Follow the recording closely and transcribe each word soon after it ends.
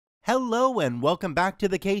Hello and welcome back to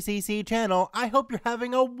the KCC channel. I hope you're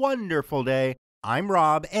having a wonderful day. I'm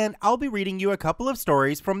Rob and I'll be reading you a couple of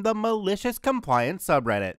stories from the Malicious Compliance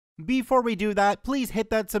subreddit. Before we do that, please hit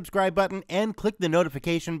that subscribe button and click the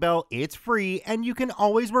notification bell. It's free and you can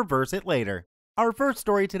always reverse it later. Our first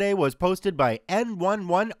story today was posted by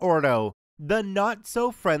N11 Ordo, the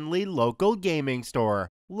not-so-friendly local gaming store.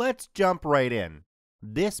 Let's jump right in.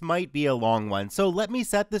 This might be a long one, so let me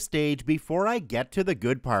set the stage before I get to the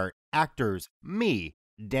good part. Actors, me,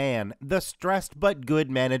 Dan, the stressed but good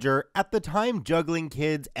manager, at the time juggling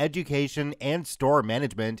kids, education, and store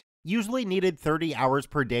management, usually needed 30 hours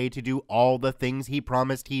per day to do all the things he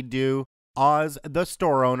promised he'd do. Oz, the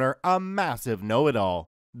store owner, a massive know-it-all.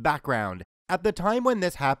 Background: at the time when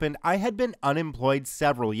this happened, I had been unemployed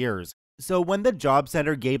several years. So when the job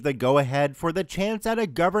center gave the go-ahead for the chance at a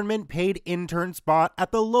government-paid intern spot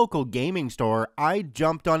at the local gaming store, I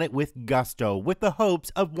jumped on it with gusto with the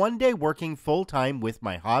hopes of one day working full-time with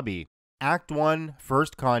my hobby. Act 1,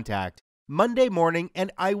 First Contact. Monday morning,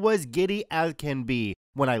 and I was giddy as can be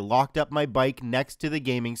when I locked up my bike next to the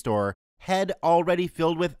gaming store, head already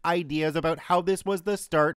filled with ideas about how this was the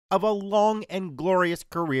start of a long and glorious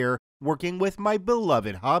career working with my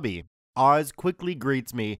beloved hobby. Oz quickly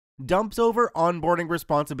greets me, dumps over onboarding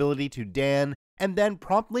responsibility to Dan, and then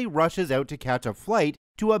promptly rushes out to catch a flight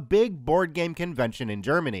to a big board game convention in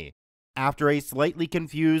Germany. After a slightly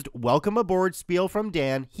confused welcome aboard spiel from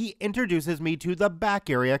Dan, he introduces me to the back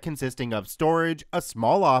area consisting of storage, a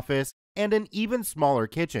small office, and an even smaller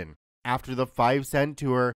kitchen. After the 5-cent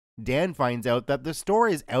tour, Dan finds out that the store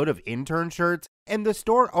is out of intern shirts and the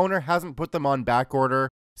store owner hasn't put them on back order.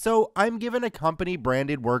 So I'm given a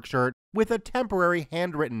company-branded work shirt with a temporary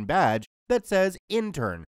handwritten badge that says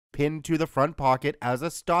intern, pinned to the front pocket as a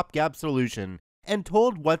stopgap solution, and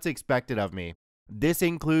told what's expected of me. This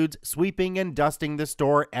includes sweeping and dusting the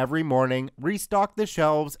store every morning, restock the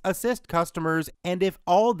shelves, assist customers, and if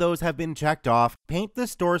all those have been checked off, paint the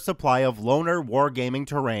store's supply of loner wargaming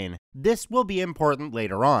terrain. This will be important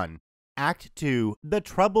later on. Act 2, The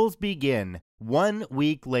Troubles Begin, 1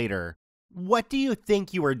 week later. What do you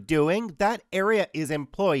think you are doing? That area is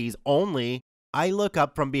employees only. I look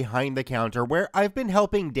up from behind the counter where I've been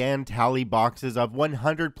helping Dan tally boxes of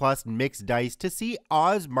 100 plus mixed dice to see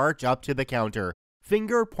Oz march up to the counter,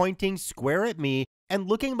 finger pointing square at me and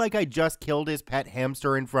looking like I just killed his pet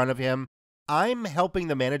hamster in front of him. I'm helping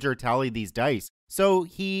the manager tally these dice, so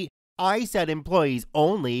I said employees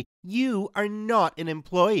only. You are not an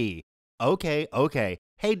employee. Okay.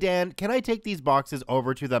 Hey Dan, can I take these boxes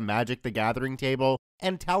over to the Magic the Gathering table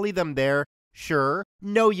and tally them there? Sure.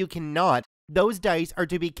 No, you cannot. Those dice are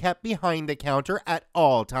to be kept behind the counter at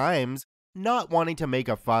all times. Not wanting to make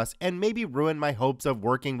a fuss and maybe ruin my hopes of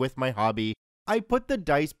working with my hobby, I put the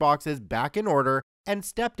dice boxes back in order and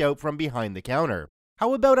stepped out from behind the counter.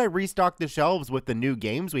 How about I restock the shelves with the new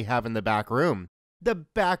games we have in the back room? The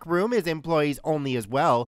back room is employees only as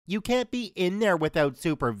well. You can't be in there without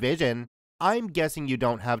supervision. I'm guessing you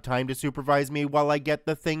don't have time to supervise me while I get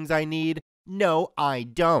the things I need. No, I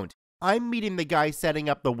don't. I'm meeting the guy setting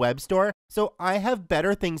up the web store, so I have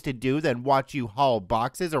better things to do than watch you haul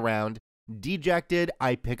boxes around. Dejected,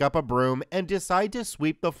 I pick up a broom and decide to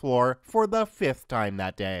sweep the floor for the 5th time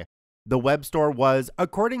that day. The web store was,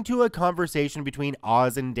 according to a conversation between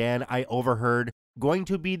Oz and Dan I overheard, going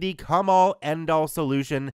to be the come-all, end-all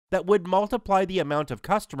solution that would multiply the amount of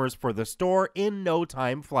customers for the store in no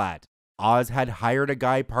time flat. Oz had hired a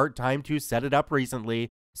guy part-time to set it up recently,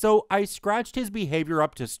 so I scratched his behavior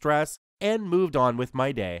up to stress and moved on with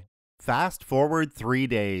my day. Fast forward 3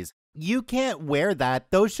 days. You can't wear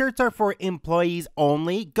that. Those shirts are for employees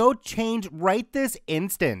only. Go change right this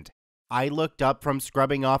instant. I looked up from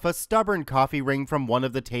scrubbing off a stubborn coffee ring from one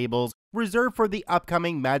of the tables reserved for the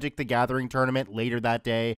upcoming Magic the Gathering tournament later that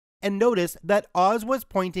day and noticed that Oz was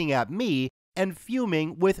pointing at me and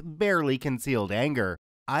fuming with barely concealed anger.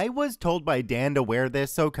 I was told by Dan to wear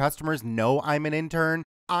this so customers know I'm an intern.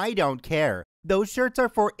 I don't care. Those shirts are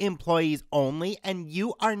for employees only and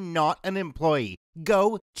you are not an employee.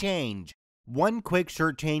 Go change. One quick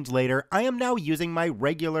shirt change later, I am now using my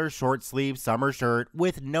regular short sleeve summer shirt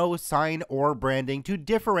with no sign or branding to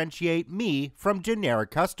differentiate me from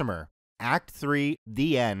generic customer. Act 3,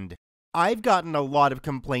 The End. I've gotten a lot of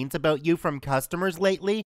complaints about you from customers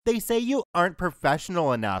lately. They say you aren't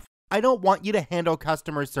professional enough. I don't want you to handle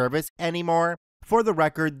customer service anymore. For the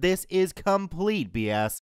record, this is complete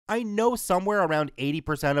BS. I know somewhere around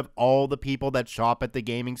 80% of all the people that shop at the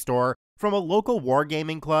gaming store from a local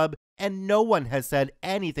wargaming club, and no one has said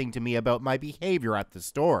anything to me about my behavior at the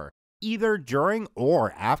store, either during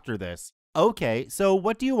or after this. Okay, so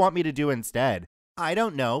what do you want me to do instead? I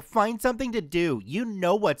don't know. Find something to do. You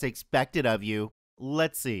know what's expected of you.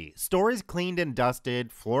 Let's see. Stores cleaned and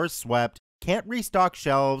dusted, floors swept, can't restock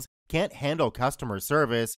shelves, can't handle customer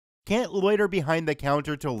service, can't loiter behind the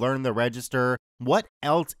counter to learn the register. What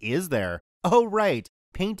else is there? Oh right,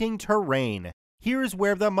 painting terrain. Here's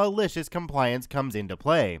where the malicious compliance comes into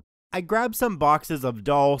play. I grabbed some boxes of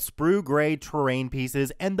dull, sprue gray terrain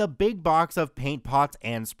pieces and the big box of paint pots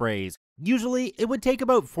and sprays. Usually, it would take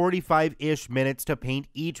about 45-ish minutes to paint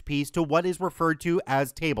each piece to what is referred to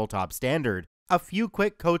as tabletop standard. A few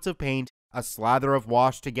quick coats of paint, a slather of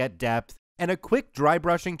wash to get depth, and a quick dry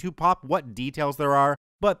brushing to pop what details there are,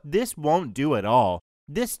 but this won't do it all.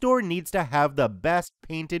 This store needs to have the best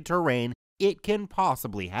painted terrain it can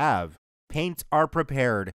possibly have. Paints are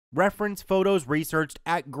prepared, reference photos researched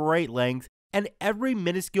at great length, and every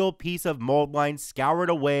minuscule piece of mold line scoured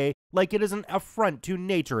away like it is an affront to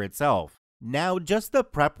nature itself. Now, just the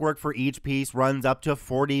prep work for each piece runs up to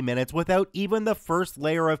 40 minutes without even the first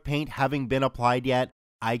layer of paint having been applied yet.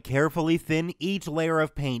 I carefully thin each layer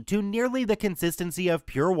of paint to nearly the consistency of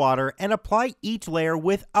pure water and apply each layer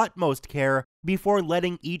with utmost care before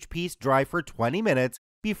letting each piece dry for 20 minutes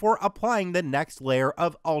before applying the next layer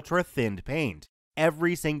of ultra-thinned paint.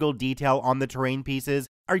 Every single detail on the terrain pieces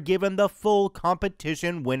are given the full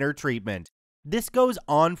competition winner treatment. This goes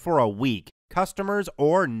on for a week, customers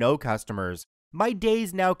or no customers. My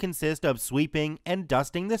days now consist of sweeping and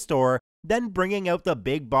dusting the store, then bringing out the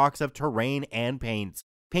big box of terrain and paints.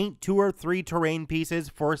 Paint 2 or 3 terrain pieces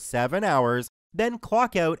for 7 hours, then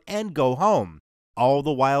clock out and go home. All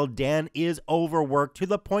the while, Dan is overworked to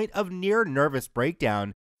the point of near nervous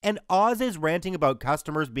breakdown, and Oz is ranting about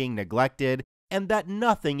customers being neglected and that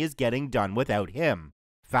nothing is getting done without him.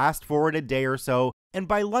 Fast forward a day or so, and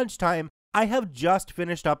by lunchtime, I have just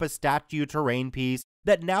finished up a statue terrain piece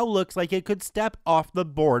that now looks like it could step off the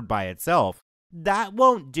board by itself. That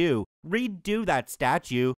won't do. Redo that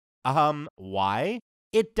statue. Why?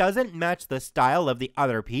 It doesn't match the style of the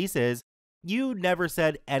other pieces. You never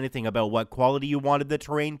said anything about what quality you wanted the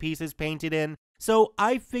terrain pieces painted in, so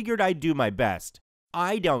I figured I'd do my best.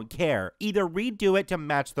 I don't care. Either redo it to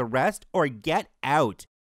match the rest or get out.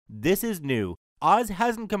 This is new. Oz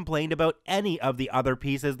hasn't complained about any of the other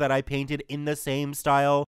pieces that I painted in the same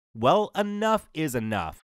style. Well, enough is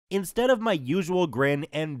enough. Instead of my usual grin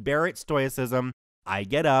and Barrett stoicism, I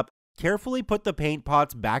get up, carefully put the paint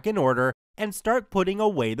pots back in order, and start putting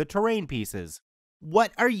away the terrain pieces.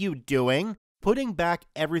 What are you doing? Putting back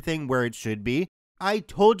everything where it should be? I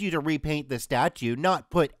told you to repaint the statue, not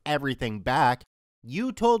put everything back.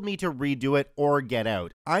 You told me to redo it or get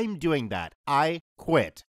out. I'm doing that. I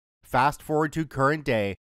quit. Fast forward to current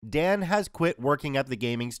day. Dan has quit working at the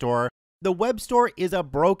gaming store. The web store is a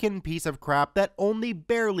broken piece of crap that only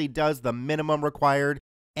barely does the minimum required,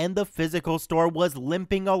 and the physical store was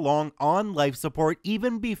limping along on life support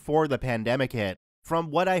even before the pandemic hit.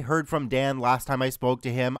 From what I heard from Dan last time I spoke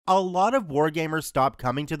to him, a lot of wargamers stopped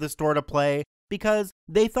coming to the store to play because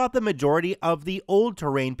they thought the majority of the old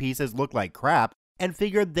terrain pieces looked like crap and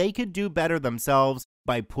figured they could do better themselves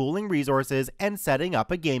by pooling resources and setting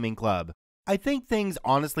up a gaming club. I think things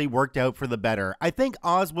honestly worked out for the better. I think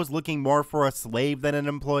Oz was looking more for a slave than an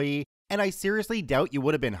employee, and I seriously doubt you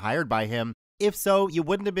would have been hired by him. If so, you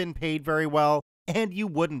wouldn't have been paid very well, and you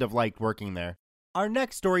wouldn't have liked working there. Our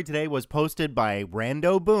next story today was posted by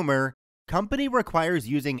Rando Boomer. Company requires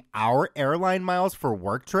using our airline miles for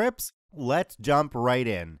work trips? Let's jump right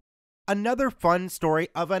in. Another fun story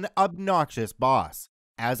of an obnoxious boss.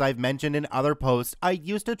 As I've mentioned in other posts, I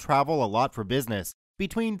used to travel a lot for business,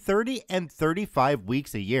 between 30 and 35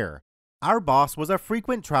 weeks a year. Our boss was a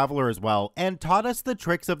frequent traveler as well and taught us the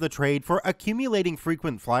tricks of the trade for accumulating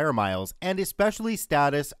frequent flyer miles and especially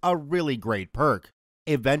status, a really great perk.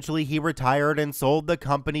 Eventually he retired and sold the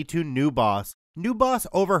company to New Boss. New Boss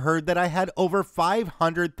overheard that I had over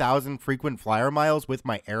 500,000 frequent flyer miles with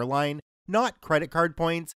my airline, not credit card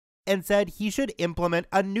points, and said he should implement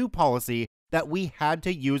a new policy that we had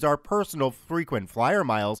to use our personal frequent flyer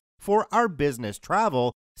miles for our business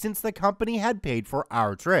travel since the company had paid for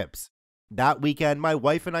our trips. That weekend, my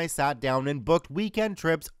wife and I sat down and booked weekend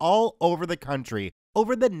trips all over the country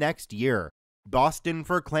over the next year. Boston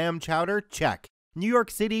for clam chowder? Check. New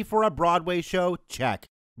York City for a Broadway show? Check.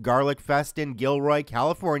 Garlic Fest in Gilroy,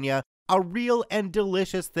 California, a real and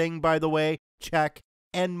delicious thing by the way? Check.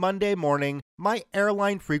 And Monday morning, my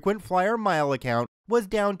airline frequent flyer mile account was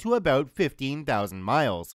down to about 15,000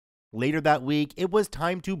 miles. Later that week, it was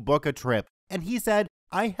time to book a trip, and he said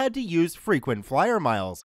I had to use frequent flyer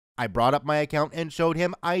miles. I brought up my account and showed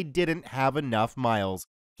him I didn't have enough miles.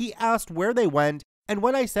 He asked where they went, and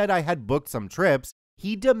when I said I had booked some trips,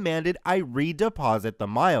 he demanded I redeposit the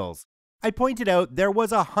miles. I pointed out there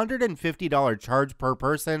was a $150 charge per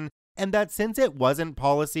person and that since it wasn't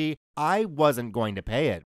policy, I wasn't going to pay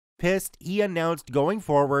it. Pissed, he announced going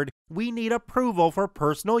forward, we need approval for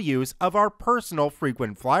personal use of our personal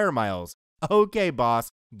frequent flyer miles. Okay, boss,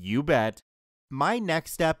 you bet. My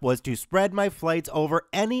next step was to spread my flights over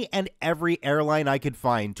any and every airline I could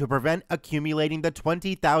find to prevent accumulating the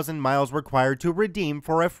 20,000 miles required to redeem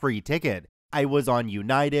for a free ticket. I was on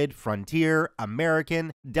United, Frontier,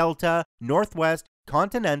 American, Delta, Northwest,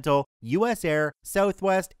 Continental, US Air,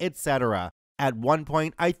 Southwest, etc. At one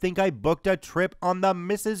point, I think I booked a trip on the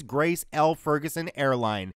Mrs. Grace L. Ferguson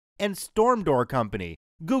airline and Storm Door Company.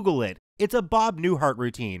 Google it. It's a Bob Newhart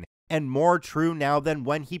routine, and more true now than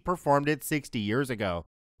when he performed it 60 years ago.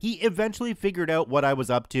 He eventually figured out what I was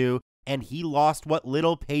up to, and he lost what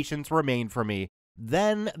little patience remained for me.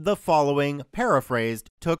 Then the following, paraphrased,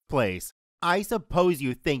 took place. I suppose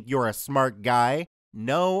you think you're a smart guy?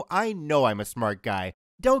 No, I know I'm a smart guy.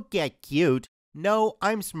 Don't get cute. No,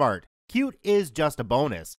 I'm smart. Cute is just a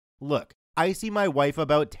bonus. Look, I see my wife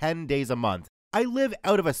about 10 days a month. I live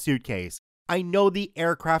out of a suitcase. I know the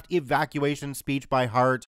aircraft evacuation speech by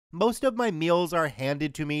heart. Most of my meals are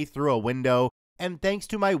handed to me through a window, and thanks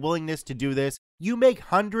to my willingness to do this, you make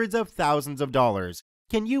hundreds of thousands of dollars.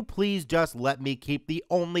 Can you please just let me keep the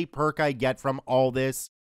only perk I get from all this?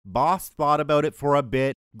 Boss thought about it for a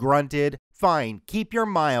bit, grunted, fine, keep your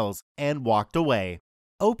miles, and walked away.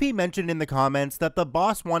 OP mentioned in the comments that the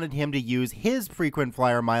boss wanted him to use his frequent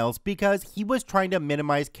flyer miles because he was trying to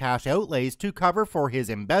minimize cash outlays to cover for his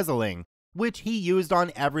embezzling, which he used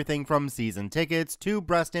on everything from season tickets to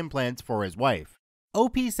breast implants for his wife.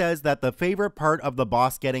 OP says that the favorite part of the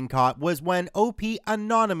boss getting caught was when OP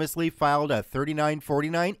anonymously filed a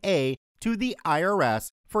 3949A to the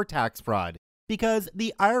IRS for tax fraud, because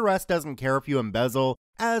the IRS doesn't care if you embezzle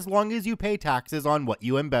as long as you pay taxes on what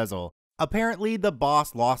you embezzle. Apparently, the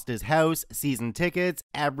boss lost his house, season tickets,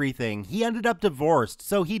 everything. He ended up divorced,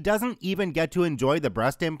 so he doesn't even get to enjoy the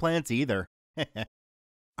breast implants either.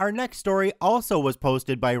 Our next story also was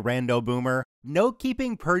posted by Rando Boomer. No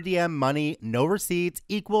keeping per diem money, no receipts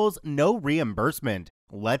equals no reimbursement.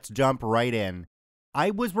 Let's jump right in.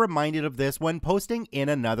 I was reminded of this when posting in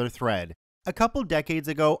another thread. A couple decades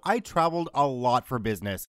ago, I traveled a lot for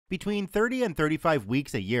business, between 30 and 35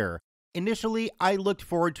 weeks a year. Initially, I looked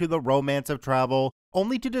forward to the romance of travel,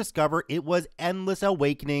 only to discover it was endless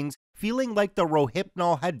awakenings, feeling like the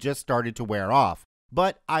Rohypnol had just started to wear off.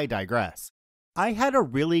 But I digress. I had a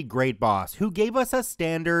really great boss who gave us a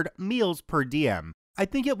standard meals per diem. I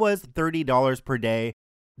think it was $30 per day.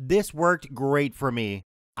 This worked great for me.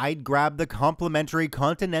 I'd grab the complimentary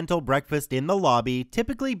continental breakfast in the lobby,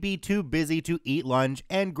 typically be too busy to eat lunch,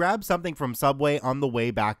 and grab something from Subway on the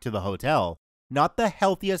way back to the hotel. Not the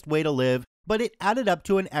healthiest way to live, but it added up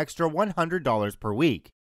to an extra $100 per week.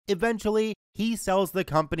 Eventually, he sells the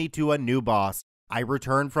company to a new boss. I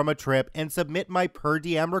return from a trip and submit my per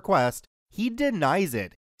diem request. He denies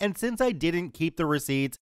it, and since I didn't keep the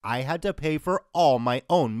receipts, I had to pay for all my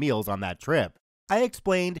own meals on that trip. I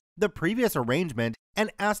explained the previous arrangement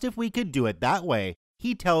and asked if we could do it that way.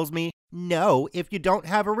 He tells me, no, if you don't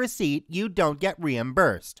have a receipt, you don't get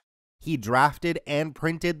reimbursed. He drafted and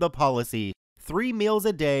printed the policy. 3 meals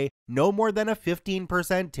a day, no more than a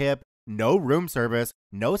 15% tip, no room service,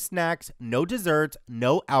 no snacks, no desserts,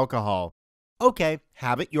 no alcohol. Okay,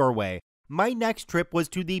 have it your way. My next trip was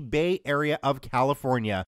to the Bay Area of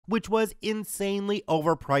California, which was insanely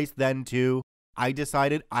overpriced then too. I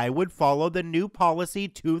decided I would follow the new policy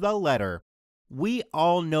to the letter. We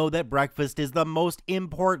all know that breakfast is the most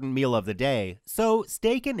important meal of the day, so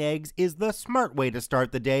steak and eggs is the smart way to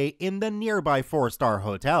start the day in the nearby 4-star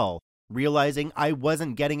hotel. Realizing I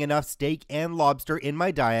wasn't getting enough steak and lobster in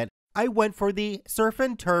my diet, I went for the surf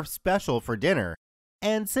and turf special for dinner.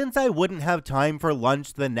 And since I wouldn't have time for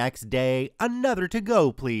lunch the next day, another to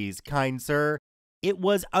go, please, kind sir. It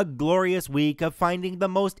was a glorious week of finding the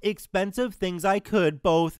most expensive things I could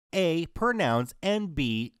both A, pronounce, and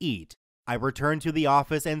B, eat. I returned to the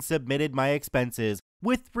office and submitted my expenses,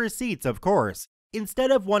 with receipts of course.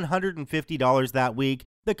 Instead of $150 that week,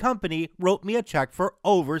 the company wrote me a check for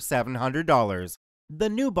over $700. The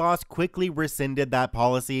new boss quickly rescinded that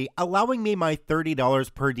policy, allowing me my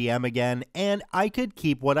 $30 per diem again, and I could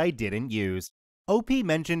keep what I didn't use. OP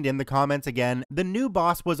mentioned in the comments again, the new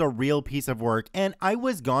boss was a real piece of work and I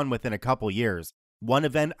was gone within a couple years. One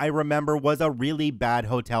event I remember was a really bad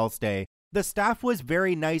hotel stay. The staff was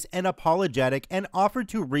very nice and apologetic and offered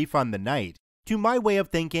to refund the night. To my way of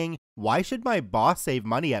thinking, why should my boss save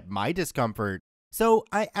money at my discomfort? So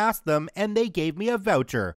I asked them and they gave me a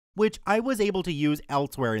voucher. which I was able to use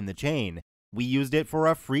elsewhere in the chain. We used it for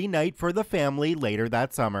a free night for the family later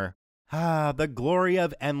that summer. Ah, the glory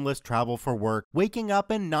of endless travel for work, waking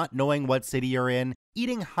up and not knowing what city you're in,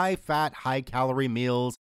 eating high-fat, high-calorie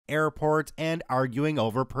meals, airports, and arguing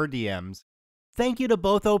over per diems. Thank you to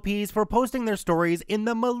both OPs for posting their stories in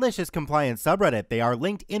the Malicious Compliance subreddit. They are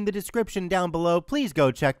linked in the description down below. Please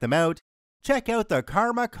go check them out. Check out the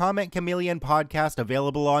Karma Comment Chameleon podcast,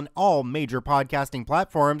 available on all major podcasting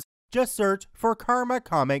platforms. Just search for Karma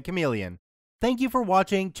Comment Chameleon. Thank you for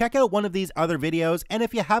watching. Check out one of these other videos, and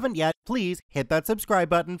if you haven't yet, please hit that subscribe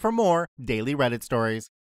button for more daily Reddit stories.